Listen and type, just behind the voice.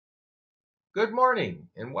Good morning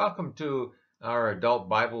and welcome to our adult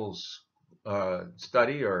Bibles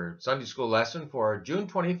study or Sunday school lesson for June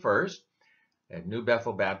 21st at New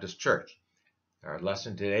Bethel Baptist Church. Our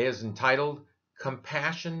lesson today is entitled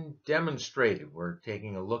Compassion Demonstrated. We're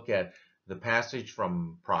taking a look at the passage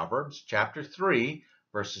from Proverbs chapter 3,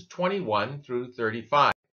 verses 21 through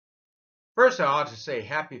 35. First, I ought to say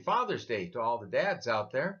Happy Father's Day to all the dads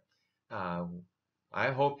out there. Uh,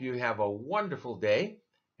 I hope you have a wonderful day.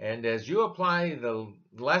 And as you apply the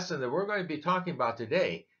lesson that we're going to be talking about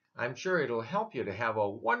today, I'm sure it'll help you to have a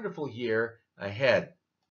wonderful year ahead.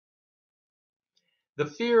 The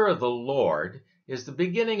fear of the Lord is the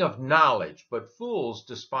beginning of knowledge, but fools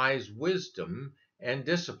despise wisdom and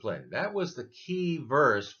discipline. That was the key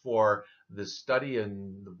verse for the study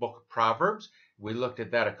in the book of Proverbs. We looked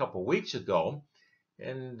at that a couple weeks ago.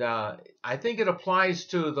 And I think it applies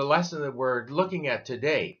to the lesson that we're looking at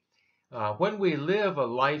today. When we live a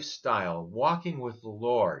lifestyle, walking with the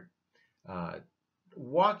Lord, uh,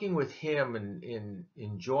 walking with Him and in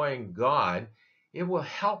enjoying God, it will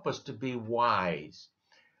help us to be wise.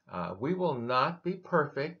 We will not be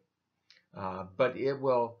perfect, but it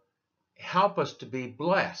will help us to be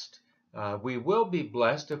blessed. We will be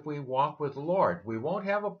blessed if we walk with the Lord. We won't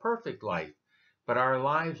have a perfect life, but our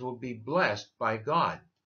lives will be blessed by God.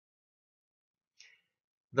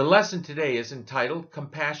 The lesson today is entitled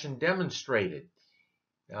Compassion Demonstrated.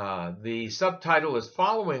 The subtitle is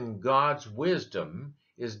Following God's Wisdom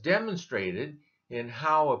is Demonstrated in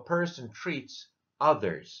How a Person Treats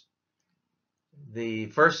Others. The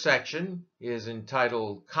first section is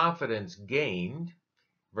entitled Confidence Gained,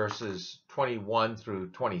 verses 21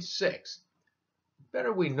 through 26. The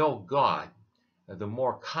better we know God, the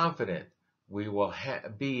more confident we will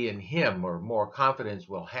be in Him, or more confidence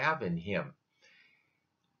we'll have in Him.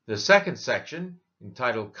 The second section,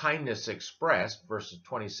 entitled Kindness Expressed, verses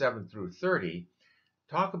 27 through 30,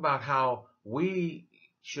 talk about how we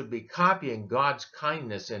should be copying God's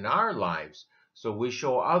kindness in our lives so we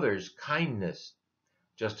show others kindness,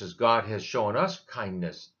 just as God has shown us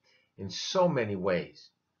kindness in so many ways.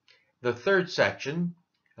 The third section,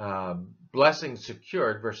 Blessing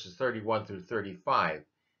Secured, verses 31 through 35,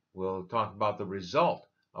 will talk about the result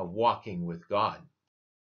of walking with God.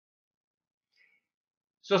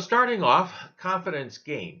 So starting off, confidence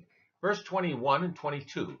gained. Verse 21 and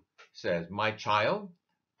 22 says, My child,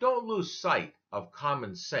 don't lose sight of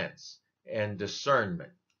common sense and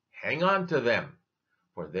discernment. Hang on to them,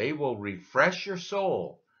 for they will refresh your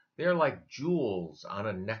soul. They're like jewels on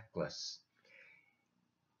a necklace.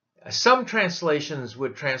 Some translations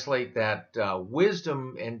would translate that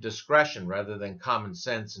wisdom and discretion rather than common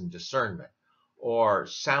sense and discernment, or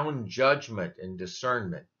sound judgment and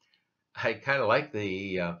discernment. I kind of like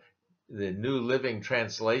the New Living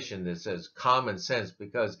Translation that says common sense,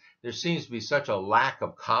 because there seems to be such a lack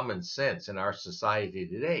of common sense in our society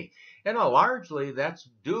today. And largely that's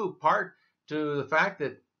due part to the fact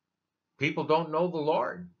that people don't know the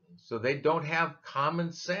Lord. So they don't have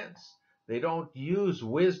common sense. They don't use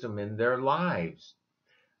wisdom in their lives.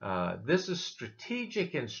 This is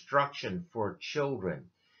strategic instruction for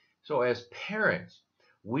children. So as parents,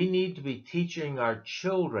 we need to be teaching our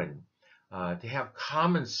children to have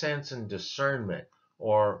common sense and discernment,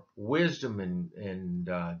 or wisdom and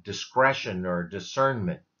discretion or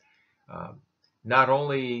discernment. Not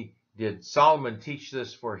only did Solomon teach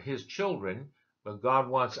this for his children, but God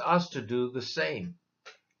wants us to do the same.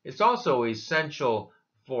 It's also essential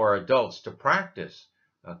for adults to practice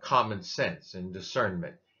common sense and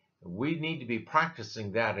discernment. We need to be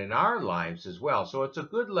practicing that in our lives as well. So it's a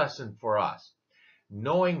good lesson for us.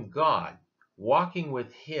 Knowing God, walking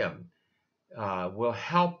with Him, will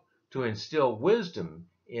help to instill wisdom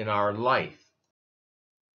in our life.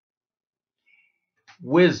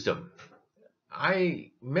 Wisdom.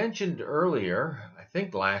 I mentioned earlier, I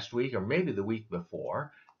think last week or maybe the week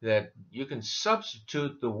before, that you can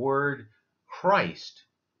substitute the word Christ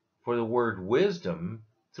for the word wisdom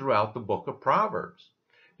throughout the book of Proverbs.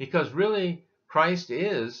 Because really, Christ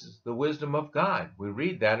is the wisdom of God. We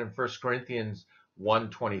read that in 1 Corinthians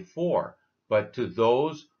 1:24. But to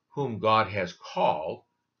those whom God has called,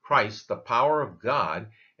 Christ, the power of God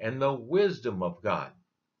and the wisdom of God.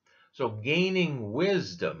 So gaining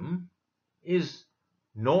wisdom is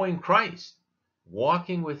knowing Christ,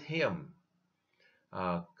 walking with Him.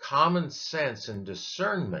 Common sense and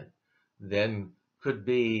discernment then could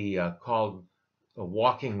be called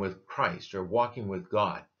walking with Christ or walking with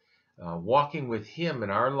God. Walking with Him in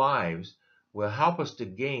our lives will help us to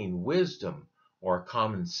gain wisdom or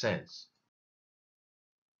common sense.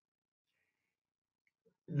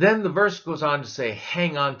 Then the verse goes on to say,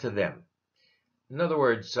 hang on to them. In other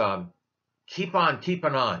words, keep on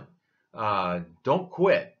keeping on. Don't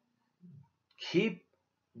quit. Keep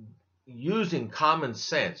using common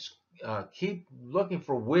sense. Keep looking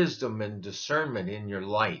for wisdom and discernment in your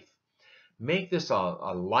life. Make this a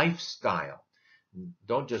lifestyle.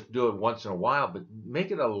 Don't just do it once in a while, but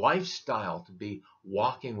make it a lifestyle to be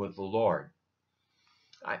walking with the Lord.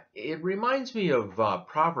 It reminds me of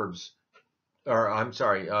Proverbs, or I'm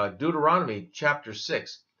sorry, Deuteronomy chapter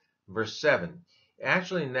 6, verse 7.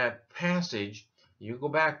 Actually, in that passage, you go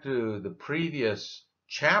back to the previous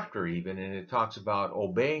chapter even, and it talks about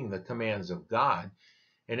obeying the commands of God.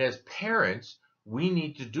 And as parents, we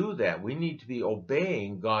need to do that. We need to be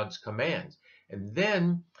obeying God's commands. And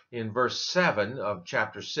then in verse 7 of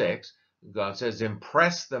chapter 6, God says,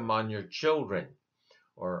 impress them on your children.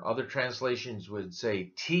 Or other translations would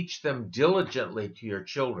say, teach them diligently to your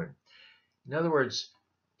children. In other words,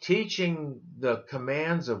 teaching the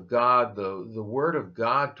commands of God, the Word of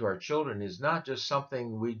God to our children is not just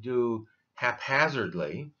something we do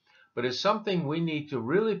haphazardly, but it's something we need to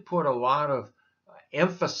really put a lot of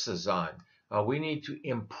emphasis on. We need to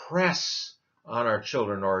impress on our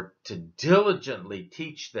children, or to diligently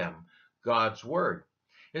teach them God's Word.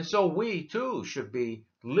 And so we too should be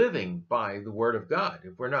living by the Word of God.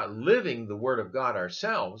 If we're not living the Word of God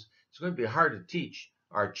ourselves, it's going to be hard to teach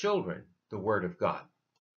our children the Word of God.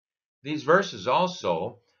 These verses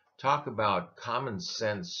also talk about common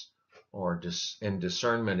sense and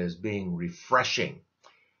discernment as being refreshing.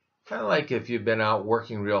 Kind of like if you've been out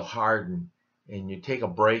working real hard and you take a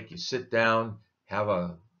break, you sit down, have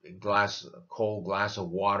a cold glass of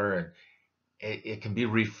water, and it can be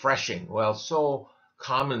refreshing. Well, so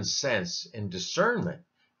common sense and discernment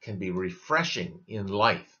can be refreshing in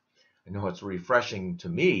life. I know it's refreshing to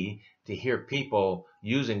me to hear people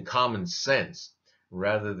using common sense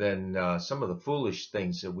rather than some of the foolish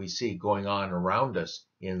things that we see going on around us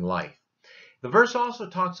in life. The verse also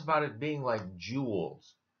talks about it being like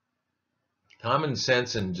jewels. Common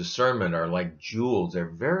sense and discernment are like jewels. They're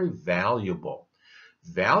very valuable.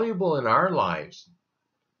 Valuable in our lives.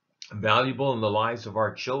 Valuable in the lives of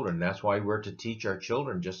our children. That's why we're to teach our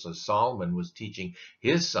children, just as Solomon was teaching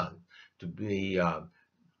his son to be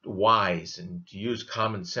wise and to use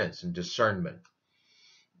common sense and discernment.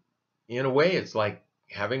 In a way, it's like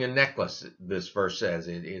having a necklace, this verse says.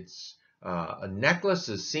 It's a necklace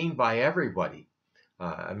is seen by everybody.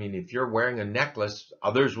 I mean, if you're wearing a necklace,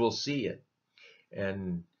 others will see it.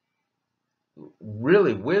 And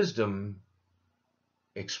really, wisdom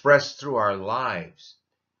expressed through our lives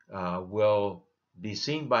will be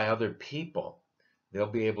seen by other people. They'll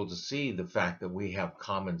be able to see the fact that we have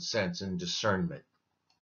common sense and discernment.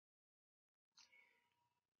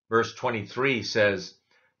 Verse 23 says,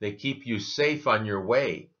 they keep you safe on your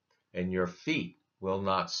way, and your feet will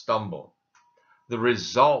not stumble. The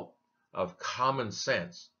result of common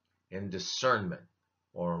sense and discernment,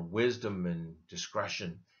 or wisdom and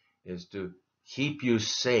discretion, is to keep you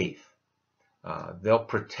safe. They'll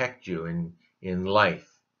protect you in life.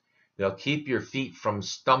 They'll keep your feet from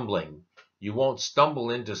stumbling. You won't stumble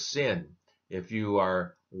into sin if you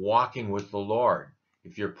are walking with the Lord,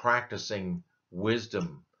 if you're practicing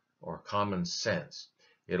wisdom or common sense.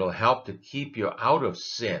 It'll help to keep you out of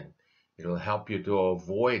sin. It'll help you to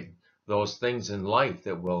avoid those things in life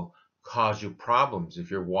that will cause you problems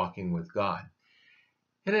if you're walking with God.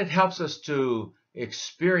 And it helps us to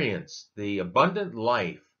experience the abundant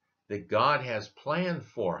life that God has planned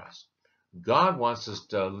for us. God wants us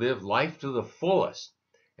to live life to the fullest,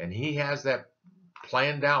 and He has that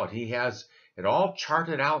planned out. He has it all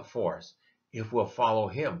charted out for us if we'll follow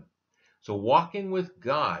Him. So walking with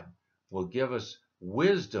God will give us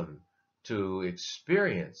wisdom to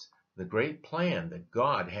experience the great plan that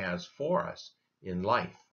God has for us in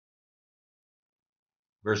life.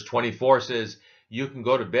 Verse 24 says, you can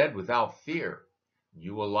go to bed without fear.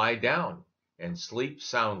 You will lie down and sleep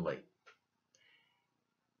soundly.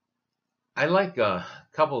 I like a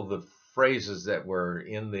couple of the phrases that were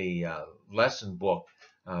in the lesson book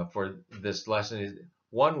for this lesson.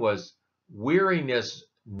 One was, weariness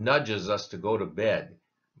nudges us to go to bed,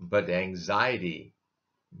 but anxiety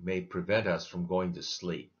may prevent us from going to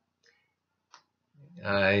sleep.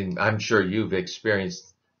 I'm sure you've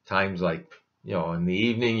experienced times like, in the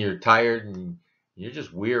evening you're tired and you're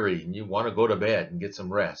just weary and you want to go to bed and get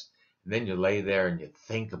some rest. And then you lay there and you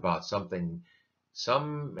think about something,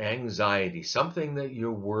 some anxiety, something that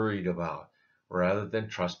you're worried about, rather than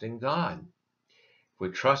trusting God. If we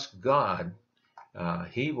trust God,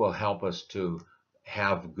 He will help us to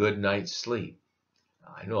have good night's sleep.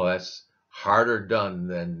 I know that's harder done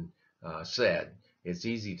than said. It's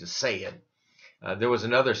easy to say it. There was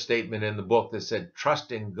another statement in the book that said,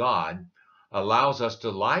 trust in God allows us to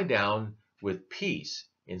lie down with peace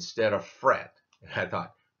instead of fret. And I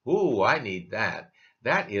thought, ooh, I need that.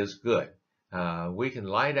 That is good. We can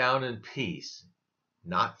lie down in peace,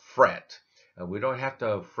 not fret. We don't have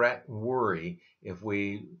to fret and worry if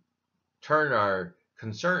we turn our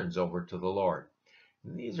concerns over to the Lord.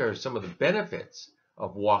 And these are some of the benefits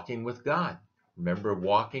of walking with God. Remember,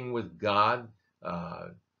 walking with God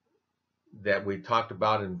that we talked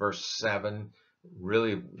about in verse 7.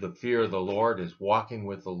 Really, the fear of the Lord is walking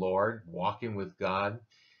with the Lord, walking with God.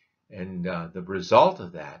 And the result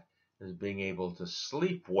of that is being able to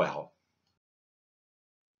sleep well.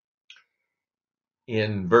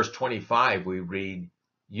 In verse 25, we read,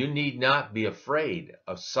 "You need not be afraid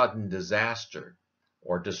of sudden disaster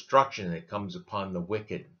or destruction that comes upon the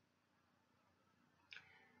wicked."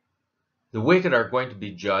 The wicked are going to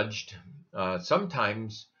be judged.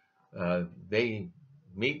 Sometimes they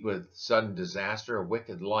meet with sudden disaster. A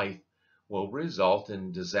wicked life will result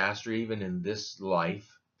in disaster even in this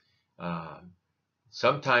life.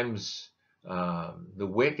 Sometimes the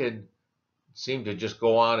wicked seem to just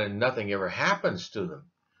go on and nothing ever happens to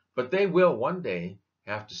them. But they will one day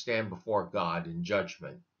have to stand before God in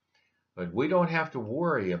judgment. But we don't have to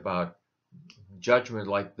worry about judgment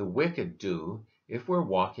like the wicked do if we're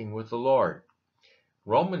walking with the Lord.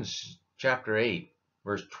 Romans chapter 8,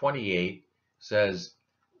 verse 28 says,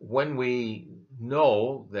 when we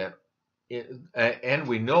know that, and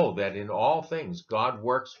we know that in all things God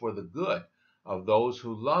works for the good of those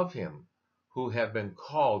who love him, who have been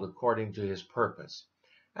called according to his purpose.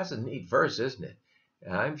 That's a neat verse, isn't it?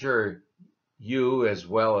 And I'm sure you, as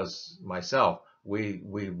well as myself, we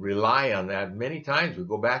rely on that many times. We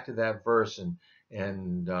go back to that verse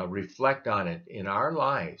and reflect on it in our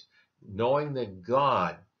lives, knowing that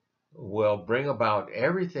God will bring about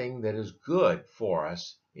everything that is good for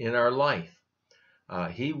us in our life.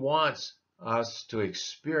 He wants us to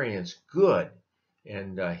experience good,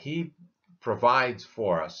 and he provides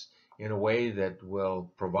for us in a way that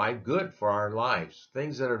will provide good for our lives,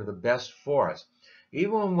 things that are the best for us.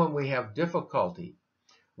 Even when we have difficulty,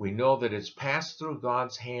 we know that it's passed through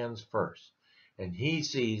God's hands first, and he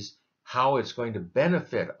sees how it's going to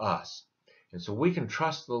benefit us. And so we can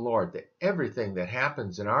trust the Lord that everything that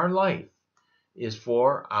happens in our life is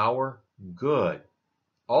for our good.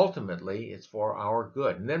 Ultimately, it's for our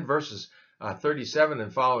good. And then verses 37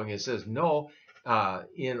 and following, it says, no,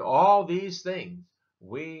 in all these things,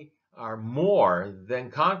 we are more than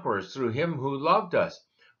conquerors through him who loved us.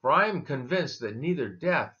 For I am convinced that neither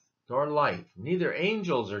death nor life, neither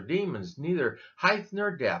angels or demons, neither height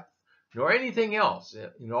nor depth, nor anything else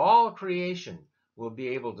in all creation will be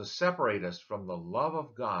able to separate us from the love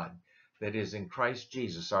of God that is in Christ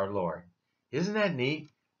Jesus our Lord. Isn't that neat?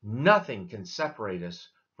 Nothing can separate us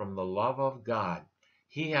from the love of God.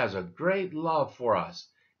 He has a great love for us,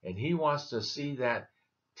 and he wants to see that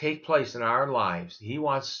take place in our lives. He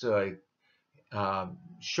wants to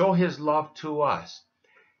show his love to us.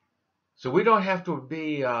 So we don't have to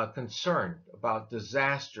be concerned about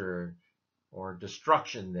disaster or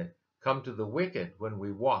destruction that come to the wicked when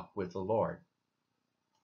we walk with the Lord.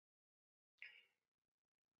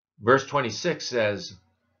 Verse 26 says,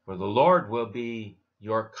 for the Lord will be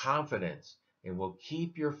your confidence and will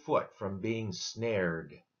keep your foot from being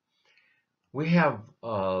snared. We have a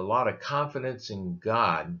lot of confidence in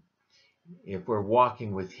God if we're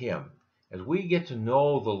walking with him. As we get to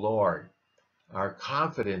know the Lord, our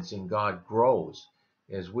confidence in God grows.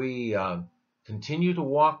 As we continue to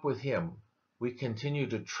walk with him, we continue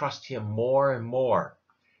to trust him more and more.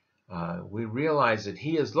 We realize that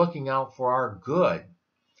he is looking out for our good.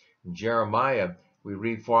 In Jeremiah, we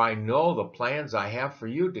read, for I know the plans I have for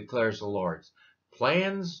you, declares the Lord.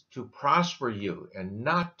 Plans to prosper you and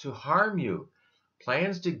not to harm you.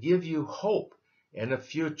 Plans to give you hope and a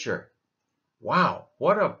future. Wow,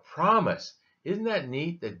 what a promise. Isn't that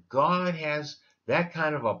neat that God has that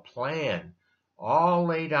kind of a plan all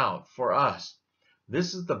laid out for us?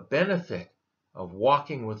 This is the benefit of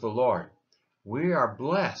walking with the Lord. We are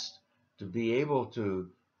blessed to be able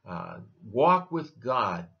to walk with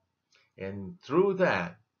God, and through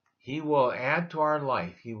that, he will add to our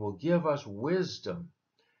life. He will give us wisdom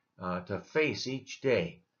to face each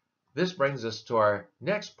day. This brings us to our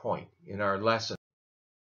next point in our lesson.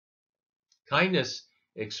 Kindness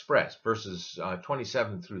expressed, verses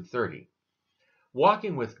 27 through 30.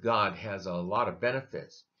 Walking with God has a lot of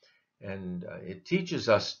benefits, and it teaches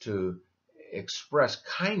us to express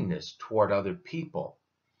kindness toward other people.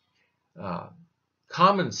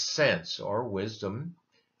 Common sense or wisdom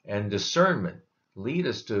and discernment lead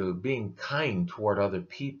us to being kind toward other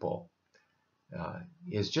people.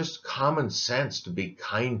 is just common sense to be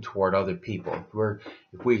kind toward other people.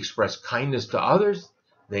 If we express kindness to others,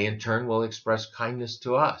 they in turn will express kindness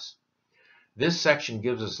to us. This section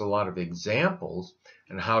gives us a lot of examples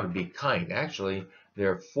on how to be kind. Actually,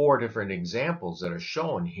 there are 4 different examples that are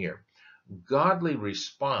shown here. Godly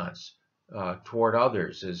response toward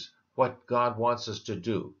others is what God wants us to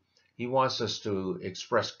do. He wants us to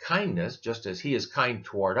express kindness, just as He is kind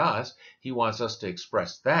toward us. He wants us to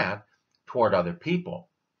express that toward other people.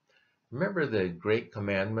 Remember the great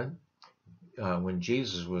commandment? When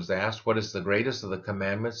Jesus was asked, what is the greatest of the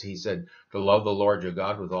commandments? He said, to love the Lord your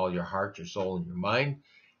God with all your heart, your soul, and your mind.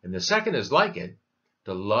 And the second is like it,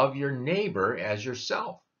 to love your neighbor as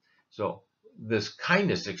yourself. So this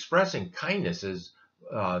kindness, expressing kindness, is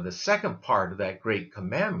the second part of that great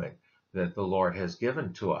commandment that the Lord has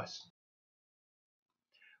given to us.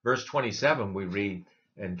 Verse 27, we read,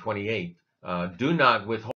 and 28, do not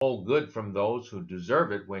withhold good from those who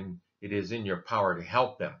deserve it when it is in your power to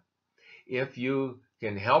help them. If you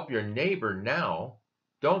can help your neighbor now,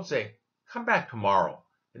 don't say, come back tomorrow,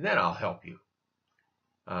 and then I'll help you.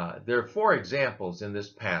 There are 4 examples in this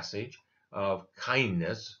passage of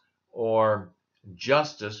kindness or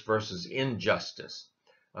justice versus injustice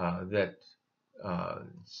that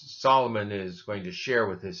Solomon is going to share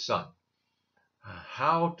with his son.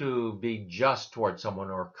 How to be just toward someone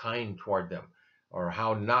or kind toward them, or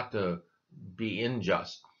how not to be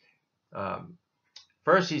unjust.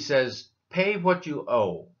 First, he says, pay what you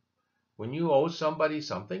owe. When you owe somebody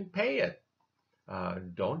something, pay it.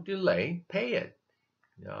 Don't delay, pay it.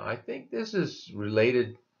 Now, I think this is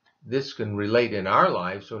related. This can relate in our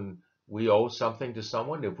lives when we owe something to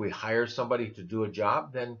someone. If we hire somebody to do a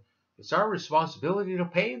job, then it's our responsibility to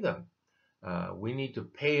pay them. We need to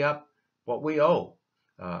pay up what we owe.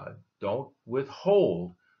 Don't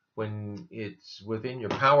withhold when it's within your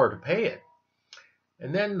power to pay it.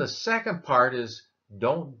 And then the second part is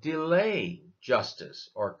don't delay justice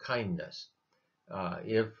or kindness.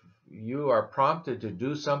 If you are prompted to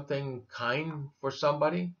do something kind for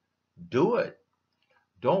somebody, do it.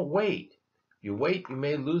 Don't wait. If you wait, you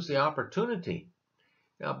may lose the opportunity.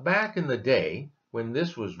 Now, back in the day when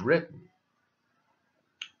this was written,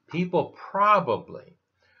 people probably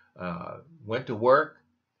went to work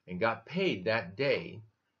and got paid that day,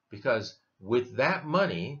 because with that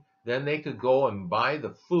money, then they could go and buy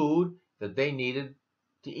the food that they needed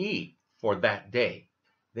to eat for that day.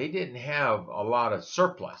 They didn't have a lot of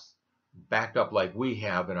surplus backed up like we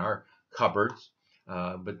have in our cupboards,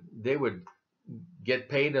 but they would get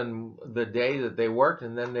paid on the day that they worked,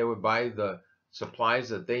 and then they would buy the supplies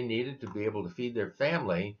that they needed to be able to feed their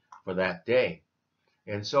family for that day.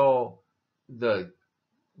 And so the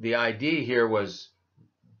idea here was,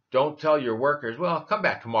 don't tell your workers, well, come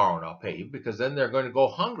back tomorrow and I'll pay you, because then they're going to go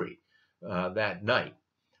hungry that night.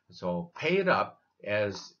 So pay it up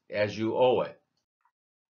as you owe it.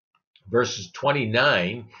 Verses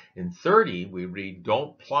 29 and 30, we read,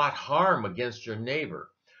 don't plot harm against your neighbor,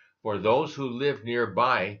 for those who live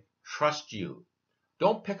nearby trust you.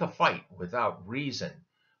 Don't pick a fight without reason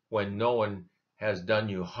when no one has done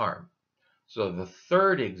you harm. So the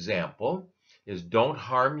third example is don't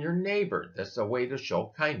harm your neighbor. That's a way to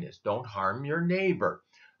show kindness. Don't harm your neighbor.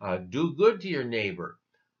 Do good to your neighbor.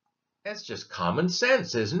 That's just common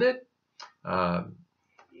sense, isn't it?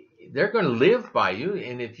 They're going to live by you,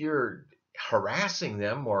 and if you're harassing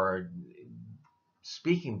them or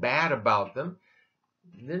speaking bad about them,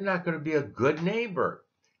 they're not going to be a good neighbor.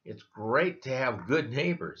 It's great to have good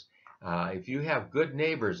neighbors. If you have good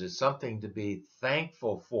neighbors, it's something to be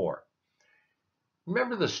thankful for.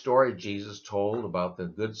 Remember the story Jesus told about the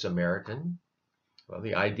Good Samaritan? Well,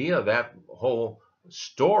 the idea of that whole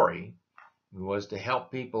story was to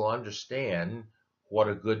help people understand what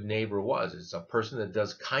a good neighbor was. It's a person that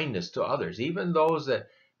does kindness to others, even those that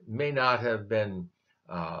may not have been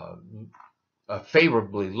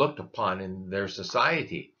favorably looked upon in their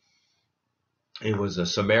society. It was a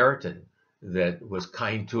Samaritan that was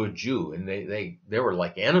kind to a Jew, and they were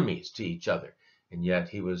like enemies to each other, and yet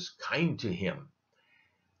he was kind to him.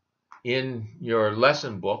 In your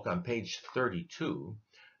lesson book on page 32,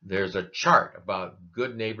 there's a chart about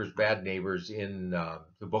good neighbors, bad neighbors in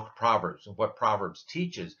the book of Proverbs, and what Proverbs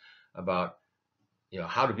teaches about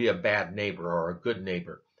how to be a bad neighbor or a good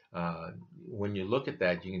neighbor. When you look at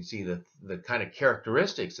that, you can see the kind of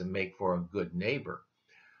characteristics that make for a good neighbor.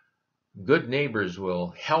 Good neighbors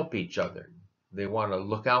will help each other. They want to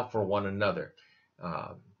look out for one another.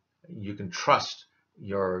 You can trust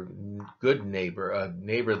your good neighbor, a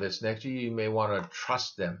neighbor that's next to you. You may want to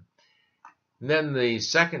trust them. And then the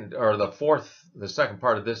second part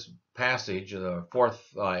of this passage, the fourth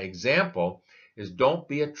example, is don't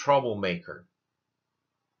be a troublemaker.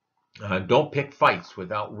 Don't pick fights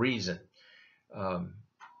without reason. Um,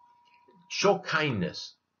 show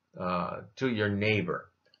kindness to your neighbor.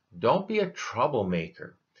 Don't be a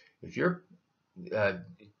troublemaker. If you're uh,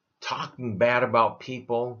 talking bad about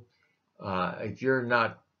people, if you're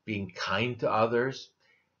not being kind to others,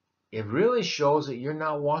 it really shows that you're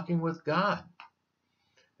not walking with God.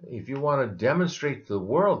 If you want to demonstrate to the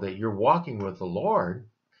world that you're walking with the Lord,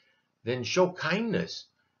 then show kindness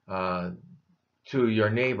to your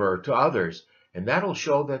neighbor or to others, and that'll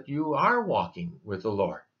show that you are walking with the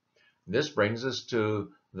Lord. This brings us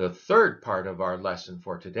to the third part of our lesson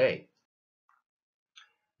for today.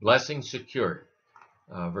 Blessing secured,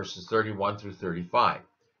 verses 31 through 35.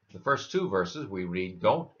 The first two verses we read,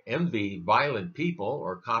 don't envy violent people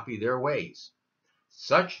or copy their ways.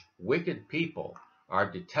 Such wicked people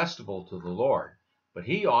are detestable to the Lord, but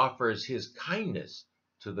he offers his kindness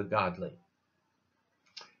to the godly.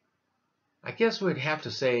 I guess we'd have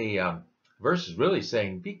to say, verse is really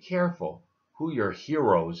saying, be careful who your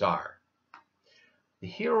heroes are. The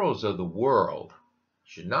heroes of the world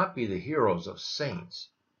should not be the heroes of saints.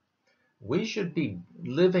 We should be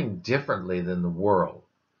living differently than the world.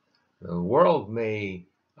 The world may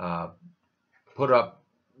put up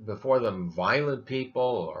before them violent people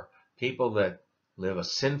or people that live a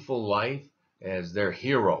sinful life as their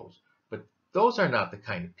heroes. But those are not the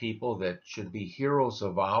kind of people that should be heroes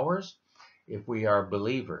of ours if we are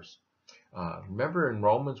believers. Remember in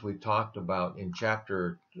Romans we talked about in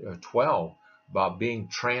chapter 12 about being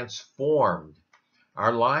transformed.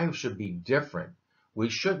 Our lives should be different. We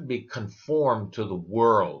shouldn't be conformed to the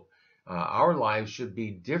world. Our lives should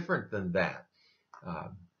be different than that.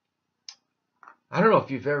 I don't know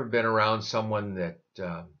if you've ever been around someone that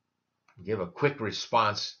give a quick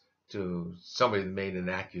response to somebody that made an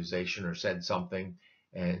accusation or said something,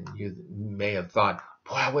 and you may have thought,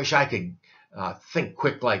 boy, I wish I could think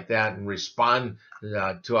quick like that and respond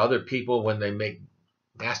to other people when they make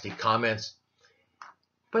nasty comments.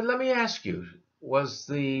 But let me ask you, was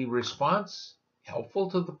the response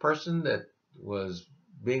helpful to the person that was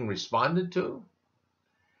being responded to?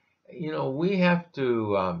 You know, we have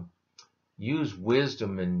to use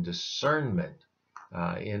wisdom and discernment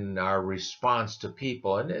in our response to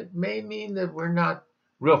people. And it may mean that we're not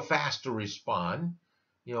real fast to respond.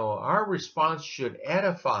 You know, our response should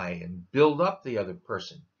edify and build up the other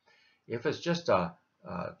person. If it's just a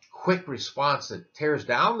quick response that tears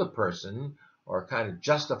down the person or kind of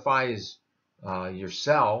justifies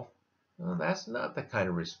yourself, well, that's not the kind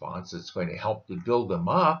of response that's going to help to build them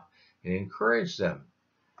up and encourage them.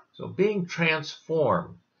 So being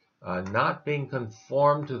transformed, not being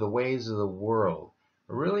conformed to the ways of the world,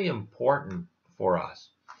 are really important for us.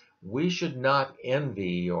 We should not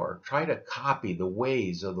envy or try to copy the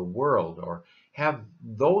ways of the world or have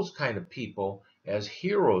those kind of people as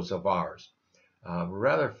heroes of ours.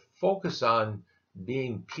 Rather focus on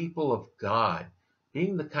being people of God,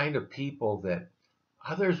 being the kind of people that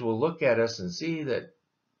others will look at us and see that,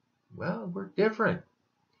 well, we're different.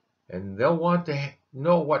 And they'll want to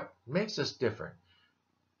know what makes us different.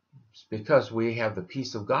 It's because we have the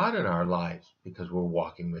peace of God in our lives, because we're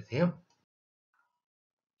walking with him.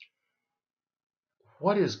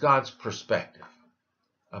 What is God's perspective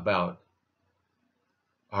about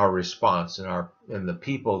our response and the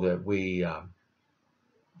people that we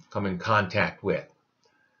come in contact with?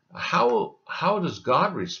 How does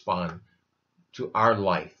God respond to our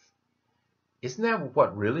life? Isn't that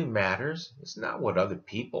what really matters? It's not what other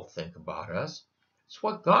people think about us. It's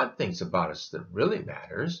what God thinks about us that really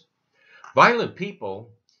matters. Violent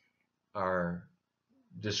people are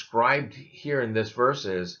described here in this verse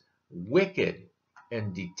as wicked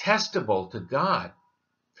and detestable to God.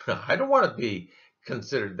 I don't want to be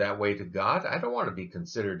considered that way to God. I don't want to be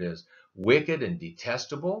considered as wicked and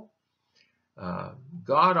detestable.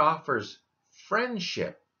 God offers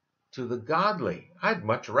friendship to the godly. I'd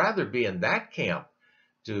much rather be in that camp,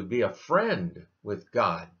 to be a friend with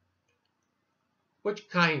God. Which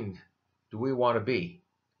kind do we want to be?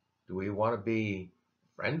 Do we want to be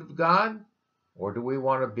a friend of God, or do we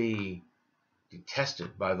want to be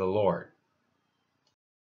detested by the Lord?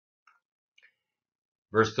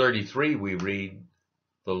 Verse 33 we read,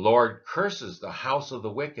 the Lord curses the house of the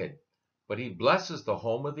wicked, but he blesses the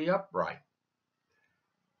home of the upright.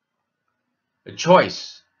 A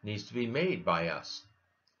choice needs to be made by us.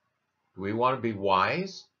 Do we want to be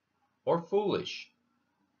wise or foolish?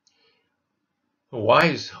 The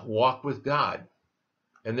wise walk with God,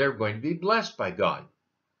 and they're going to be blessed by God.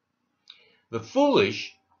 The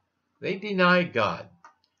foolish, they deny God.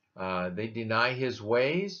 They deny his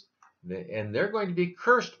ways, and they're going to be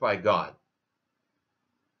cursed by God.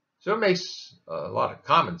 So it makes a lot of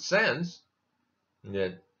common sense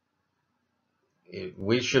that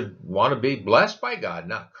we should want to be blessed by God,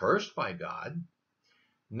 not cursed by God.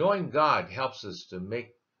 Knowing God helps us to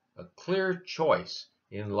make a clear choice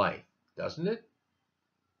in life, doesn't it?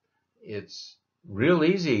 It's real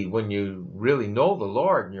easy when you really know the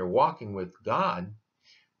Lord and you're walking with God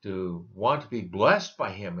to want to be blessed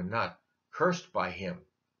by Him and not cursed by Him.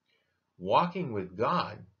 Walking with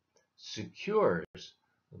God secures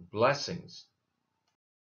blessings.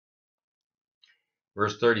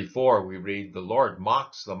 Verse 34, we read, "The Lord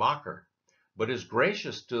mocks the mocker, but is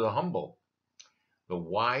gracious to the humble. The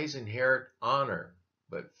wise inherit honor,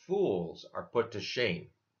 but fools are put to shame."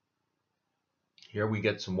 Here we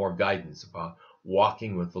get some more guidance about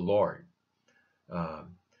walking with the Lord.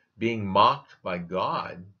 Being mocked by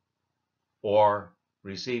God or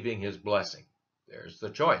receiving His blessing. There's the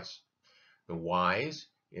choice. The wise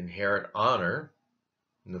inherit honor,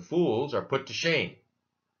 and the fools are put to shame.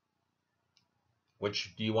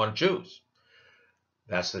 Which do you want to choose?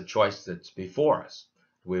 That's the choice that's before us.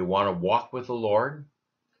 Do we want to walk with the Lord,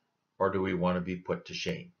 or do we want to be put to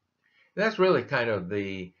shame? That's really kind of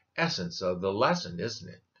the essence of the lesson, isn't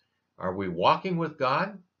it? Are we walking with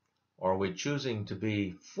God, or are we choosing to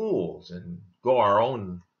be fools and go our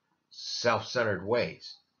own self-centered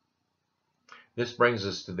ways? This brings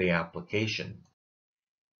us to the application.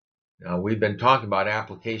 Now, we've been talking about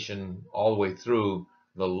application all the way through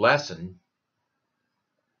the lesson,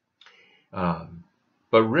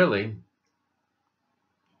 but really,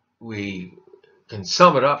 we can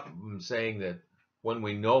sum it up saying that when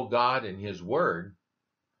we know God and His Word,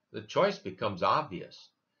 the choice becomes obvious.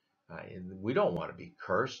 We don't want to be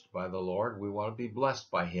cursed by the Lord. We want to be blessed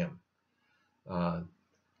by Him.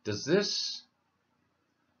 Does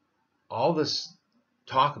all this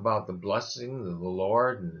talk about the blessing of the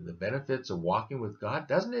Lord and the benefits of walking with God,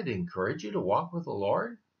 doesn't it encourage you to walk with the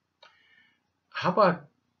Lord? How about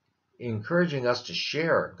encouraging us to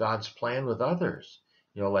share God's plan with others?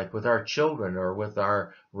 Like with our children or with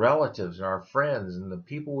our relatives and our friends and the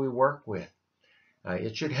people we work with.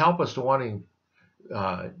 It should help us to want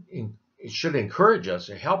to, it should encourage us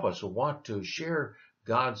and help us to want to share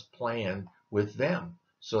God's plan with them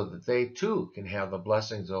so that they too can have the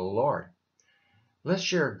blessings of the Lord. Let's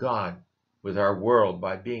share God with our world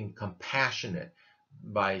by being compassionate,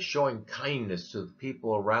 by showing kindness to the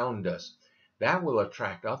people around us. That will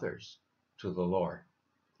attract others to the Lord.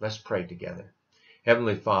 Let's pray together.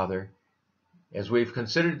 Heavenly Father, as we've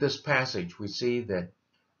considered this passage, we see that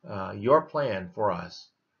your plan for us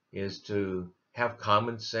is to have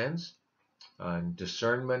common sense and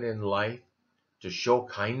discernment in life, to show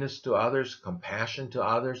kindness to others, compassion to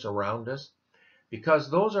others around us,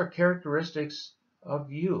 because those are characteristics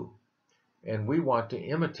of you, and we want to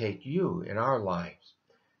imitate you in our lives.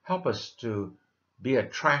 Help us to be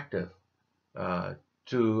attractive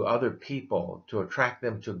to other people, to attract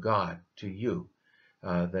them to God, to you,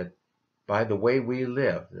 that by the way we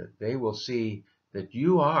live, that they will see that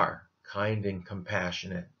you are kind and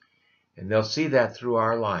compassionate, and they'll see that through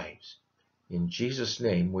our lives. In Jesus'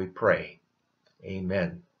 name we pray.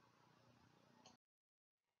 Amen.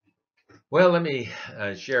 Well, let me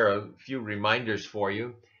share a few reminders for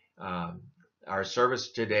you. Our service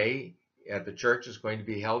today at the church is going to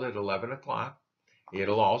be held at 11 o'clock.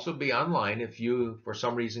 It'll also be online if you, for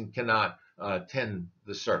some reason, cannot attend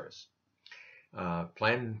the service.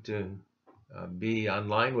 Plan to be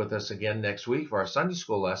online with us again next week for our Sunday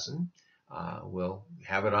school lesson. We'll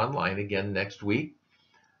have it online again next week.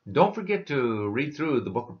 Don't forget to read through the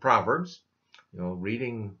book of Proverbs,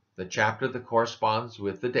 reading the chapter that corresponds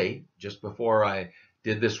with the date. Just before I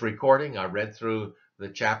did this recording, I read through the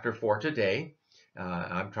chapter for today.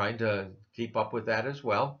 I'm trying to keep up with that as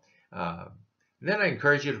well. Then I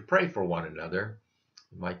encourage you to pray for one another.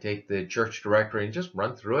 You might take the church directory and just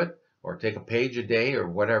run through it, or take a page a day or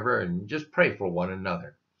whatever, and just pray for one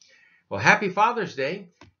another. Well, happy Father's Day.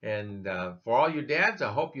 And for all you dads,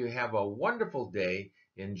 I hope you have a wonderful day.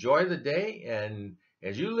 Enjoy the day, and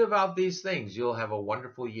as you live out these things, you'll have a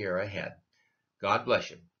wonderful year ahead. God bless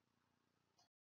you.